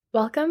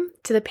Welcome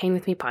to the Pain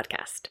With Me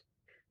podcast.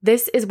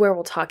 This is where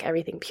we'll talk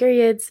everything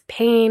periods,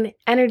 pain,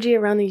 energy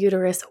around the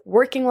uterus,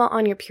 working while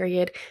on your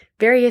period,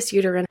 various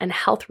uterine and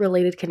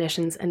health-related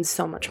conditions, and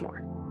so much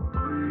more.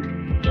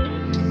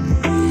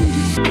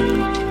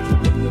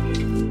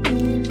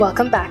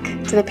 Welcome back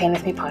to the Pain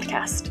With Me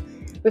podcast.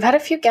 We've had a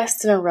few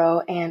guests in a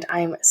row, and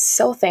I'm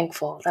so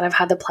thankful that I've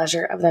had the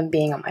pleasure of them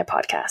being on my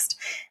podcast.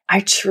 I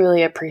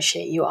truly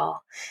appreciate you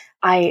all.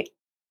 I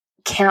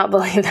cannot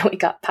believe that we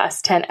got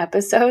past 10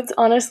 episodes,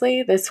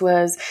 honestly. This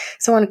was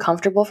so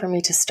uncomfortable for me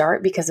to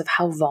start because of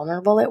how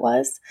vulnerable it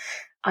was.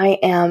 I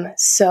am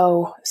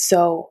so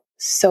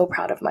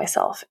proud of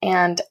myself,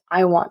 and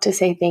I want to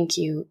say thank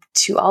you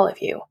to all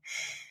of you.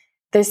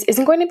 This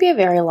isn't going to be a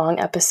very long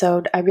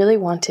episode. I really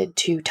wanted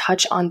to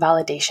touch on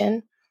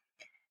validation.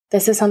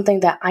 This is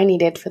something that I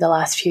needed for the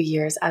last few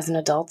years as an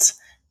adult.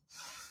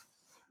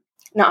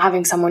 Not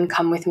having someone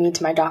come with me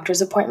to my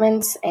doctor's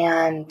appointments,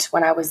 and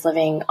when I was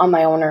living on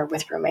my own or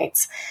with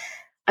roommates.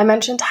 I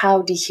mentioned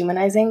how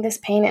dehumanizing this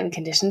pain and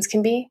conditions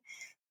can be.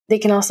 They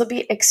can also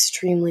be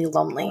extremely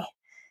lonely.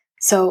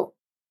 So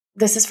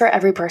this is for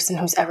every person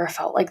who's ever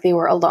felt like they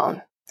were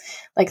alone,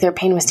 like their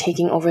pain was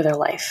taking over their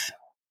life,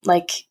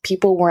 like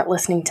people weren't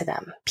listening to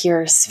them,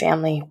 peers,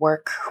 family,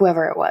 work,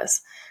 whoever it was.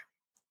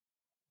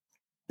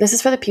 This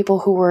is for the people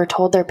who were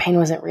told their pain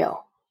wasn't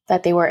real,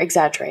 that they were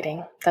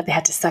exaggerating, that they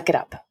had to suck it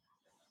up.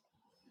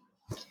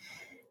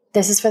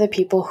 This is for the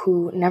people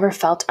who never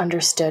felt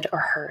understood or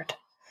heard,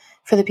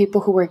 for the people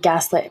who were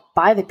gaslit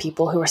by the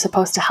people who were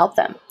supposed to help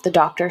them, the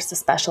doctors, the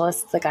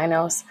specialists, the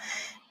gynos,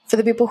 for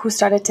the people who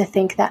started to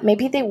think that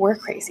maybe they were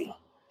crazy,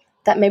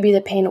 that maybe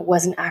the pain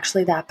wasn't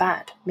actually that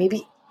bad,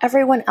 maybe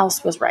everyone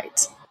else was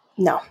right.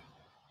 No,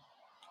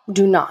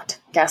 do not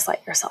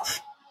gaslight yourself.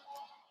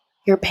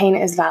 Your pain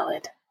is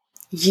valid.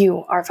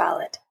 You are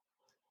valid.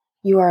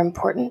 You are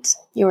important.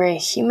 You are a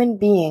human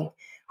being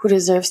who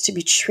deserves to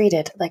be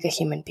treated like a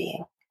human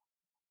being.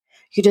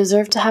 You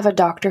deserve to have a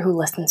doctor who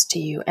listens to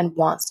you and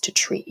wants to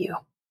treat you.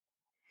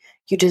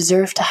 You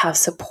deserve to have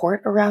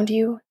support around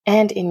you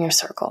and in your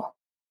circle.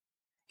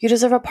 You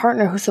deserve a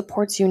partner who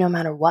supports you no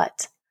matter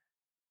what.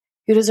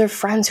 You deserve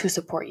friends who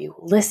support you,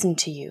 listen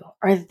to you,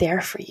 are there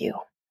for you.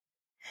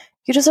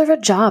 You deserve a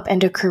job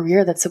and a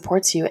career that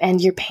supports you and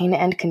your pain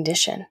and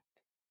condition.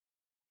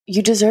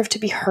 You deserve to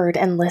be heard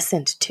and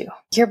listened to.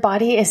 Your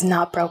body is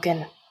not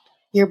broken.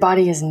 Your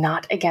body is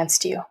not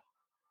against you.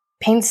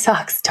 Pain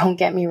sucks, don't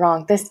get me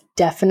wrong. This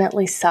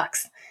definitely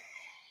sucks.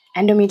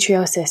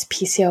 Endometriosis,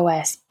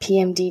 PCOS,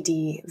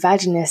 PMDD,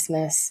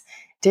 vaginismus,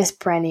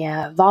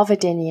 dyspareunia,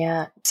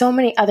 vulvodynia, so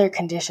many other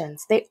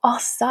conditions. They all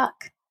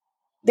suck.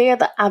 They are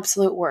the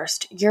absolute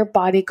worst. Your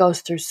body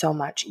goes through so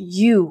much.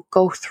 You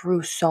go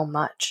through so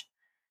much.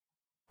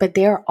 But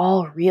they are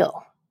all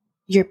real.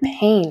 Your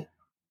pain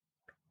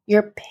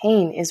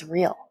is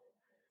real.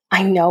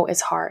 I know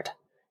it's hard.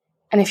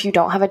 And if you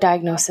don't have a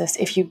diagnosis,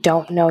 if you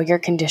don't know your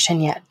condition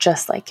yet,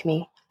 just like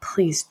me,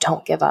 please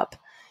don't give up.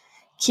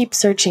 Keep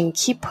searching,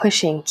 keep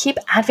pushing, keep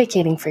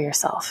advocating for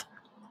yourself.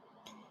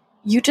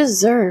 You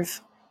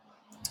deserve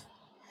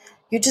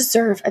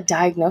a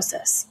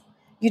diagnosis.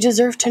 You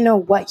deserve to know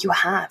what you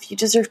have. You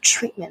deserve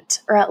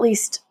treatment, or at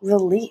least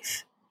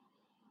relief.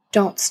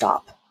 Don't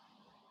stop.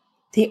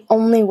 The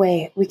only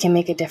way we can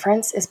make a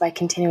difference is by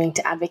continuing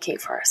to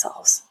advocate for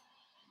ourselves.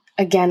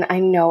 Again, I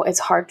know it's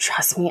hard.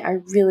 Trust me, I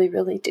really,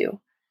 really do.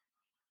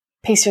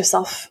 Pace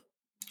yourself.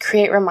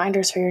 Create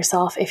reminders for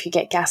yourself if you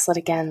get gaslit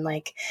again,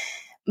 like,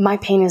 my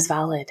pain is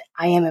valid.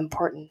 I am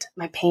important.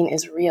 My pain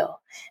is real.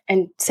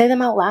 And say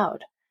them out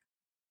loud.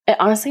 It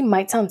honestly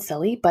might sound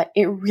silly, but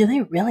it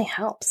really, really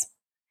helps.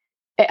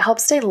 It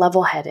helps stay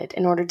level-headed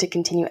in order to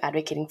continue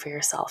advocating for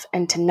yourself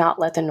and to not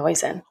let the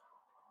noise in.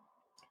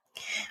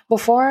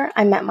 Before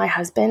I met my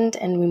husband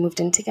and we moved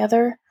in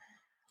together,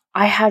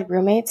 I had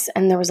roommates,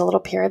 and there was a little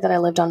period that I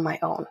lived on my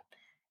own.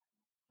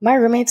 My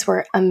roommates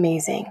were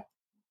amazing.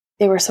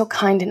 They were so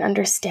kind and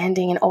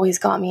understanding and always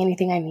got me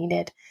anything I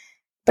needed.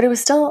 But it was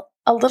still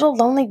a little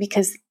lonely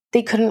because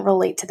they couldn't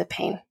relate to the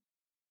pain.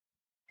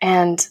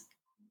 And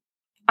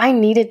I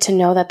needed to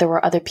know that there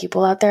were other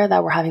people out there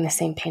that were having the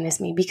same pain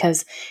as me,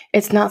 because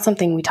it's not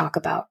something we talk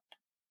about.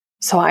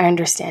 So I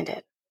understand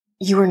it.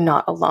 You are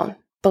not alone.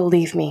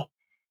 Believe me,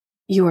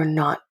 you are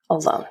not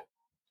alone.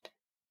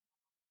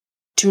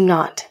 Do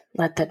not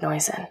let that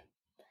noise in.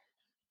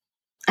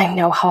 I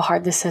know how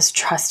hard this is,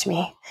 trust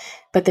me,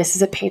 but this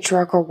is a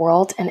patriarchal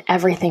world and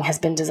everything has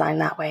been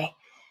designed that way.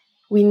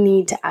 We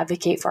need to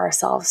advocate for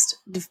ourselves,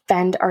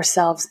 defend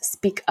ourselves,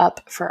 speak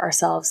up for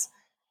ourselves.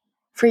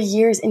 For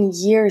years and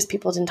years,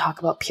 people didn't talk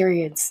about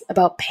periods,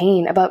 about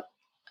pain, about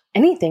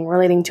anything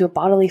relating to a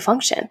bodily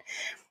function.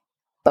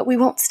 But we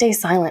won't stay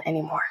silent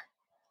anymore.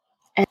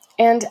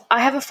 And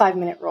I have a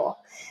 5-minute rule.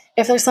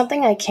 If there's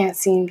something I can't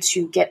seem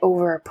to get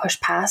over or push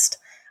past,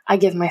 I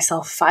give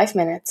myself 5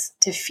 minutes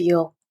to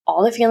feel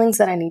all the feelings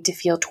that I need to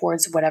feel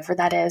towards whatever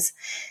that is.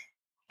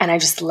 and I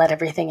just let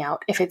everything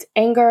out. If it's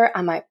anger,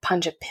 I might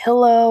punch a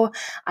pillow.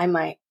 I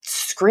might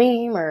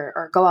scream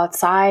or go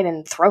outside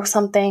and throw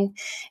something.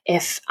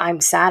 If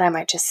I'm sad, I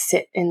might just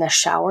sit in the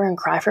shower and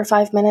cry for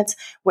 5 minutes.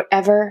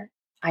 Whatever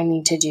I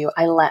need to do,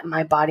 I let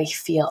my body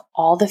feel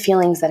all the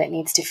feelings that it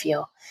needs to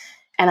feel,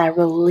 and I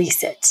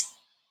release it.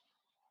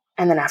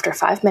 And then after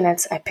 5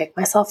 minutes, I pick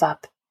myself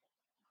up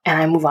and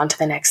I move on to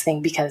the next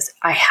thing, because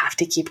I have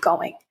to keep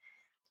going.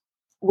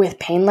 With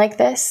pain like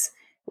this,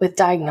 with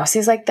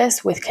diagnoses like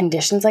this, with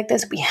conditions like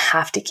this, we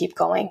have to keep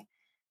going.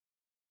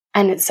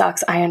 And it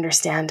sucks. I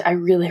understand. I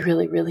really,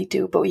 really, really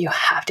do. But you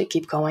have to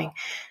keep going.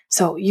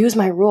 So use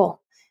my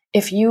rule.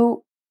 If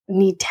you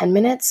need 10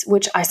 minutes,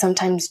 which I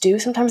sometimes do,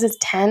 sometimes it's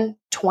 10,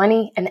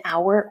 20, an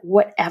hour,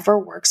 whatever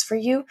works for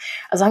you.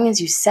 As long as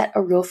you set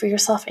a rule for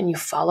yourself and you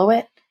follow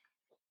it,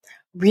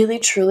 really,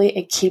 truly,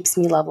 it keeps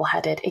me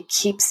level-headed. It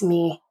keeps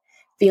me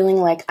feeling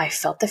like I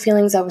felt the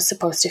feelings I was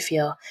supposed to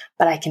feel,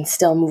 but I can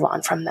still move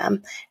on from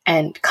them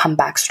and come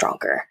back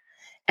stronger.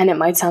 And it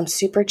might sound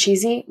super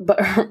cheesy, but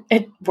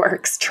it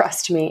works.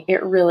 Trust me,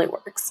 it really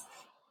works.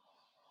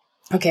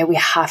 Okay, we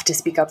have to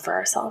speak up for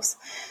ourselves.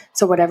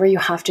 So whatever you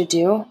have to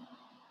do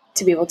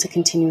to be able to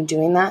continue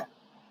doing that,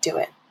 do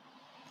it.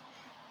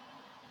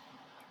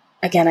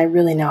 Again, I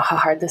really know how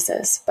hard this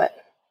is, but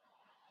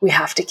we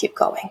have to keep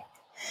going.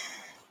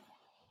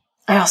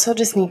 I also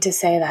just need to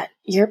say that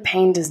your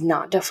pain does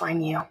not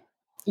define you.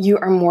 You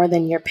are more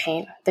than your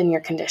pain, than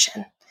your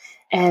condition.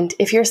 And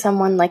if you're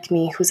someone like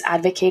me who's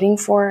advocating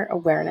for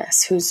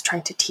awareness, who's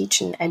trying to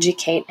teach and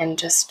educate and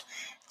just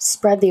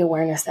spread the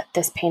awareness that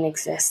this pain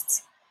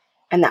exists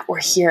and that we're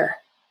here,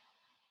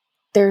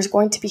 there's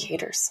going to be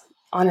haters.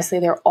 Honestly,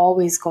 there are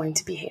always going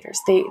to be haters.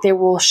 They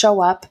will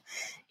show up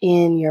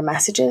in your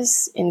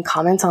messages, in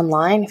comments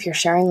online. If you're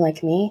sharing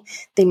like me,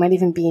 they might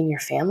even be in your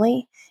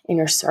family, in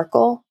your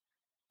circle.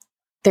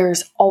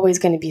 There's always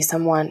going to be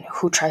someone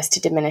who tries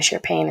to diminish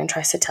your pain and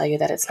tries to tell you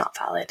that it's not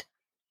valid.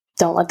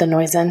 Don't let the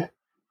noise in.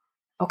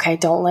 Okay,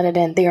 don't let it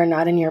in. They are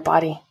not in your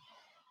body.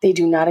 They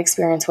do not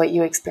experience what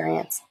you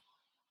experience.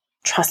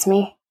 Trust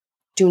me,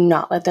 do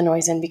not let the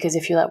noise in, because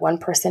if you let one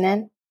person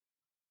in,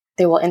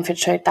 they will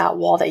infiltrate that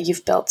wall that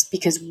you've built,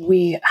 because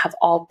we have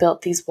all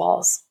built these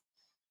walls.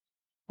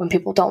 When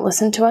people don't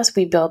listen to us,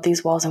 we build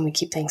these walls and we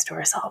keep things to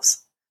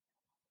ourselves.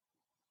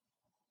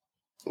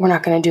 We're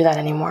not going to do that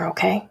anymore,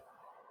 okay?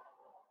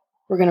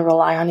 We're going to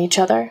rely on each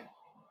other.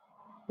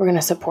 We're going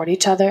to support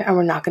each other, and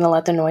we're not going to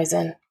let the noise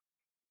in.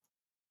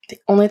 The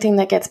only thing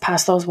that gets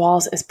past those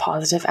walls is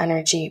positive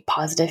energy,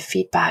 positive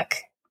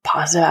feedback,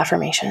 positive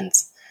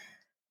affirmations,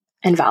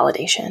 and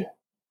validation.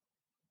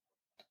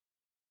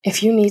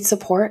 If you need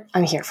support,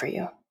 I'm here for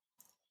you.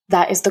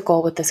 That is the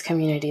goal with this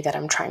community that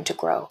I'm trying to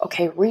grow.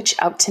 Okay, reach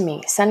out to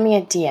me. Send me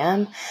a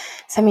DM.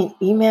 Send me an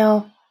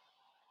email.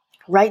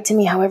 Write to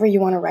me however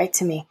you want to write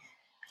to me.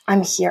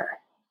 I'm here.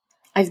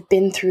 I've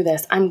been through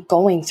this. I'm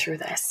going through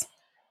this.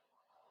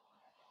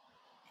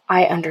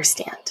 I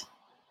understand.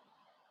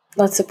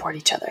 Let's support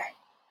each other.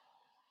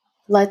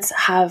 Let's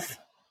have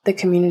the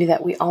community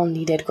that we all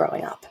needed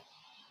growing up.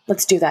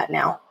 Let's do that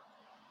now.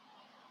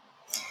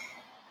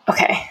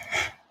 Okay,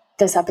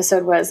 this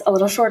episode was a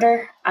little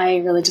shorter. I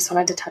really just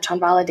wanted to touch on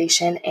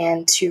validation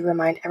and to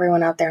remind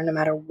everyone out there, no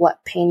matter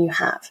what pain you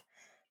have,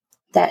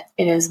 that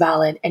it is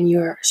valid and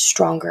you're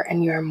stronger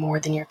and you're more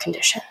than your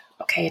condition.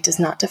 Okay, it does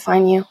not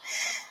define you.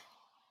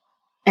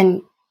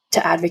 And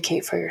to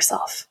advocate for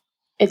yourself.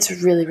 It's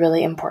really,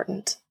 really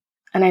important.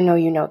 And I know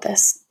you know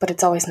this, but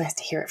it's always nice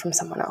to hear it from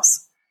someone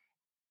else.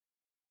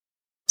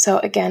 So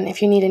again,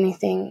 if you need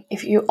anything,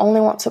 if you only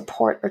want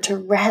support or to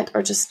rant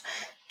or just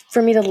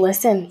for me to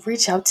listen,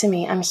 reach out to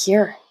me. I'm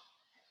here.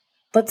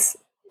 Let's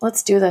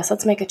do this.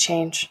 Let's make a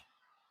change.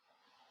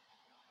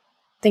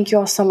 Thank you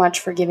all so much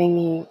for giving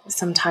me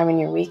some time in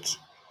your week.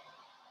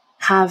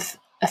 Have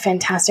a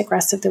fantastic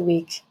rest of the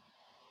week.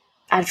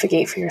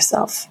 Advocate for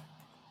yourself.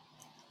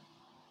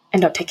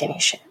 And don't take any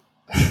shit.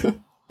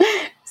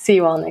 See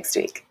you all next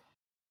week.